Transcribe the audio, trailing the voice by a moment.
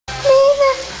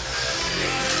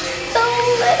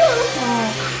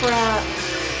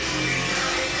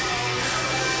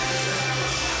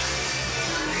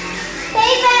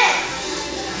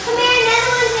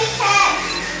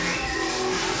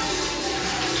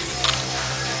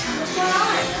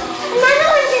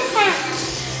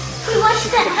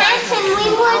watched the hatch and we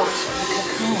would.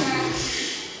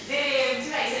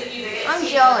 I'm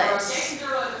jealous.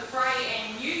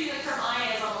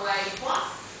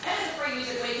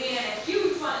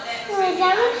 Well,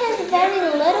 that one has very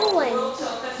little ones.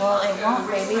 Well, it won't,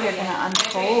 baby. They're going to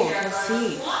unfold. We'll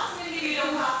see.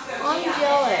 I'm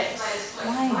jealous.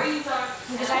 Why?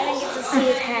 Because I didn't get to see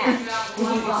it hatch.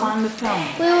 It's on the film.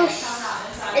 We will.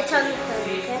 It's on the phone,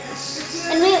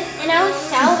 okay? And I was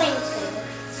shouting to them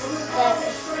that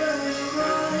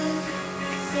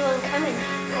you weren't coming.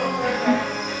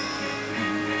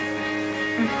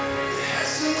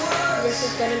 This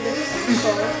is gonna be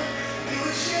so cool.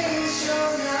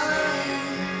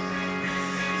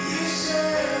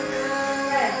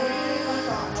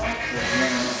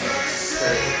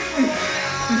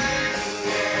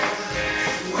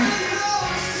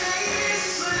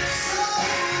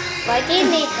 Why do you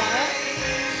need that?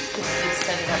 Just to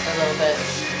set it up a little bit.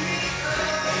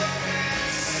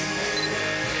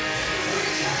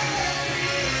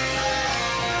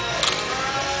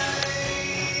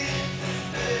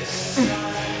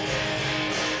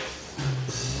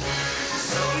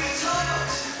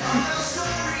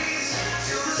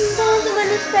 Those are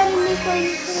gonna spread in me for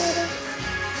you.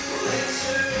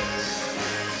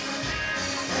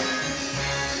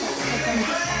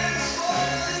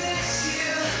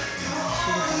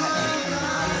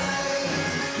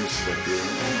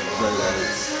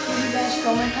 Are you guys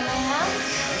going to my house?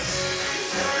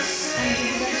 And did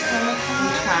you guys go with me? We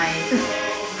tried.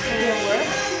 Did it work?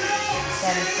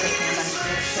 Dad is taking a bunch of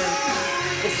pictures.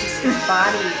 It's just his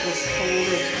body was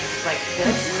folded like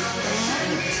this,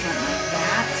 and it just went like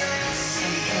that,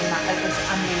 and it came out. It was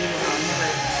unbelievable. I've never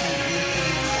seen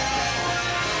anything like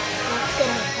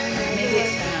that before. Maybe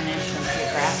it's been on National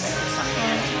Geographic or something.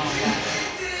 I don't know.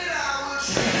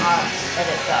 You can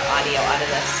edit the audio out of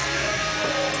this.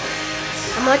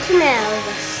 I'm watching now.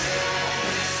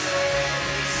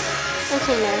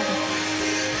 Okay, now.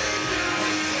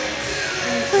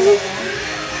 What is this?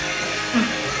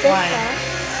 Why?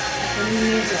 When you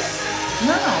use it.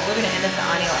 No, we're going to edit the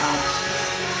audio out.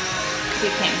 So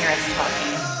you can't hear us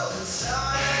talking.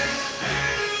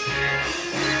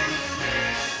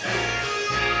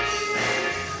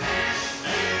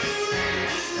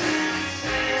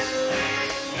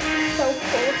 So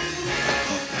cool.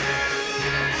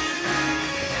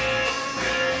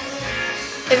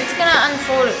 If it's going to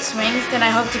unfold its wings, then I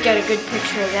hope to get a good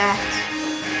picture of that.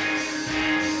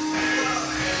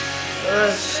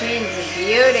 Oh, she's a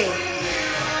beauty.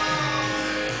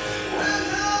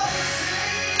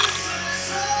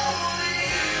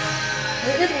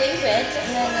 We could leave it and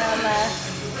then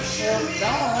we'll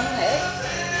go on it.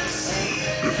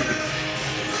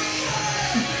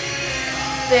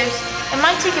 It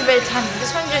might take a bit of time.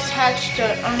 This one just hatched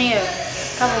only a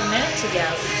couple minutes ago.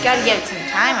 Gotta give it some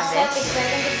time a bit. Because I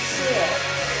didn't see it.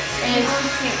 And I want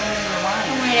to see it when you're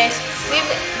lying.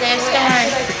 there's don't worry.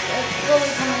 It's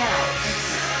fully coming out.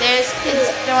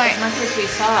 Don't worry. As much as we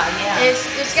saw, yeah.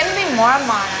 There's gonna be more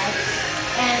monarchs,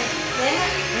 and then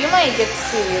you might get to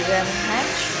see them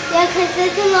hatch. Yeah, because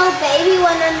there's a little baby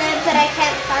one on there, but I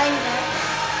can't find it.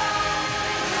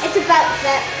 It's about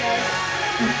that place.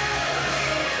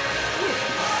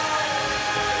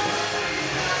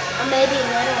 Or maybe a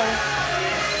little one.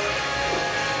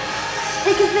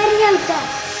 Take a video, Dad.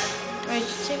 Wait,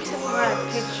 take some more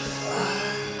pictures.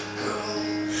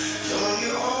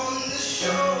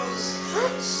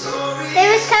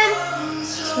 There is time.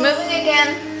 It's moving again.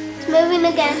 It's moving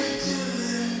again.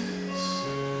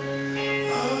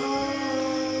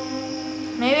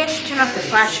 Maybe I should turn off the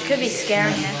flash. It could be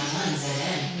scaring it.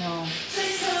 No.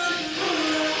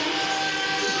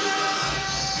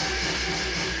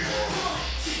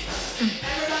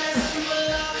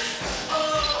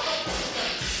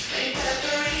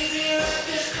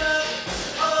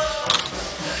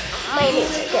 My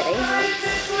knees are getting hurt.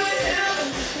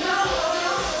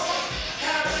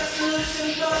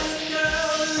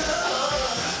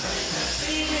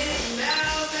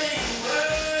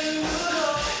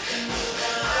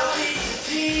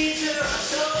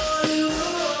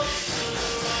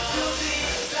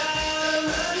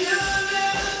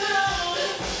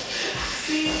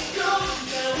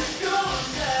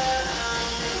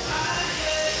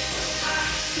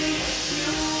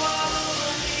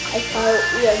 I thought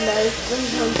your nose was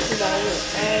home today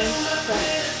and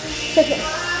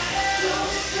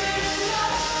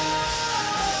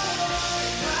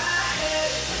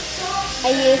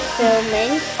Are you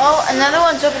filming? Oh, another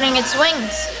one's opening its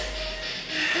wings.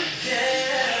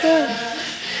 I'm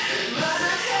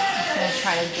going to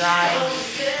try to dry.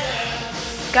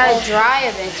 Gotta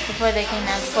dry a bit before they can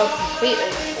unfold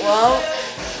completely. Well,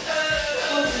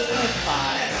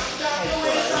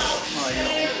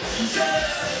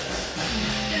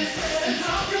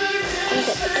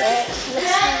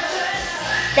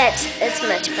 It's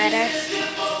much better.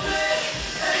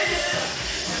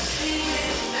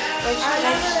 Which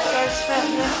next first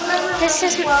one? This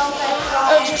is.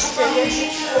 Oh, just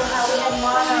this. How we had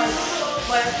monarch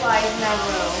butterflies in our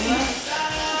room.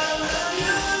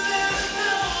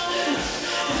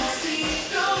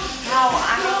 How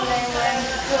after they went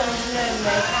to the room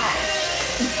they hatched.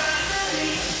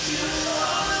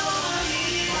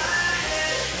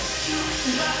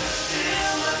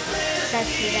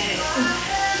 Let's do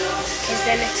that. Because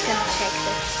then it's gonna shake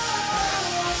this.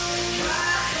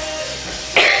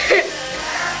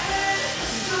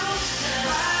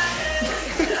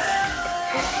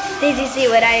 Did you see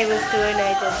what I was doing?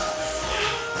 I did.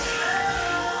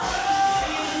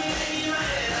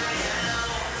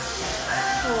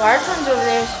 The large one's over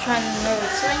there is trying to move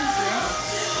its wings, right?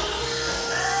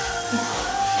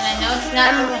 And I know it's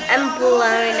not. I'm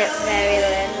blowing it very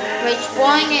little. Which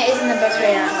blowing it isn't the best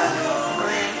way to talk.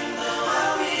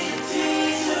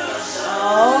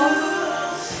 Oh.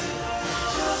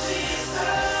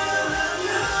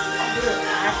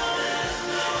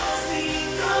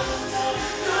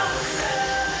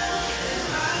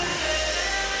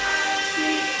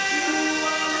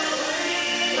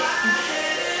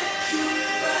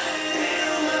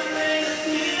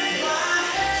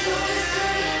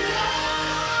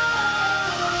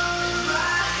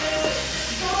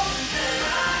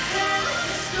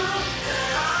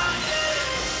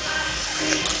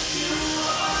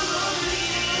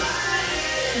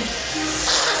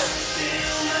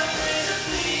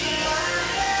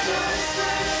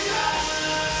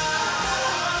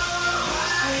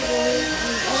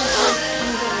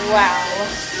 Wow.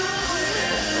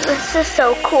 This is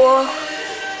so cool.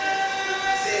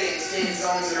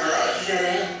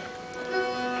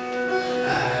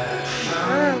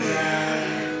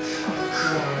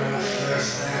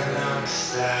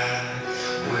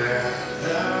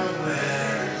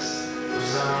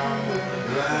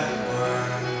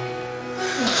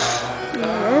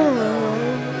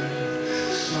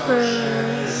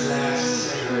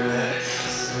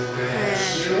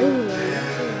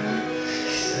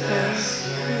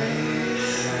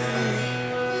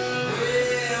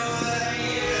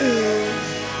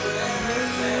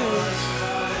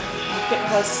 Look at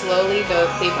how slowly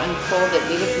they've unfolded.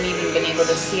 We haven't even been able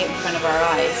to see it in front of our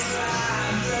eyes.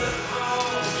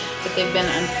 But they've been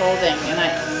unfolding, and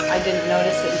I didn't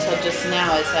notice it until just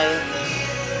now as I...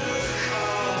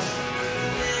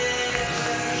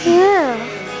 Yeah.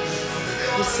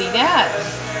 You see that?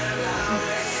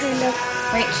 Kind of.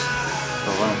 Wait.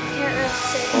 Hold on. Can't really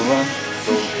see. Hold on.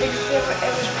 So, It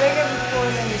was bigger before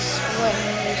than when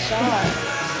we saw it.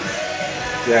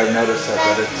 yeah, I've noticed that,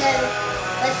 but it's...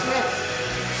 Let's move.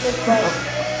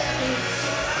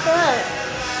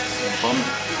 Fun.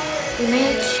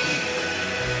 Image.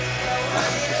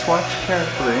 Just watch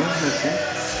carefully, Missy.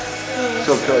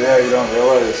 So cool, yeah, you don't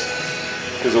realize,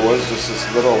 because it was just this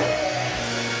little...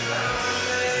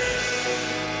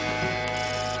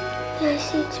 I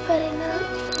see it's spreading out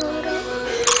a little.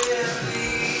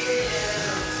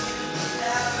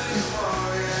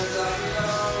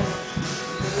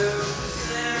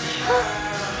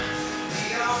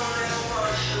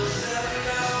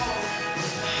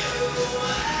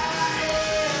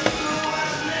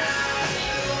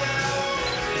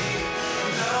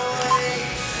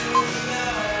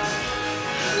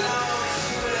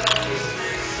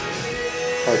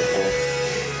 Quite cool.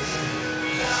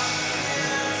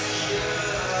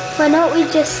 Why don't we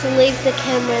just leave the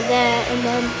camera there and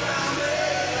then...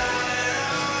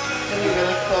 It'll be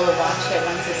really cool to watch it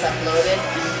once it's uploaded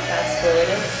and fast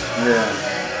forwarded. Yeah.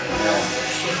 Yeah.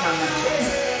 See how much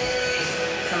it's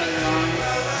coming along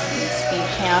in speed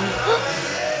cam.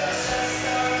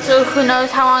 So who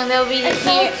knows how long they'll be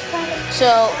here.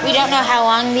 So we don't know how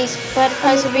long these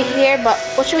butterflies will be here, but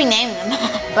what should we name them?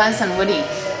 Buzz and Woody.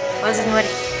 Buzz and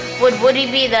Woody. Would Woody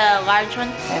be the large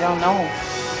one? I don't know.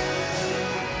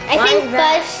 I think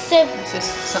Buzz should... It's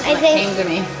just something that came to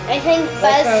me. I think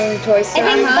Buzz... Toy I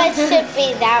think Buzz should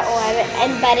be that one,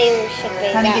 and Buddy should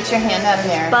be Honey, that get your hand out of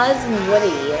there. Buzz and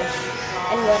Woody.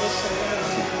 and Woody should be that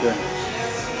one.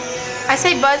 Yeah. I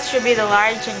say Buzz should be the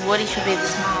large and Woody should be the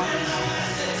small.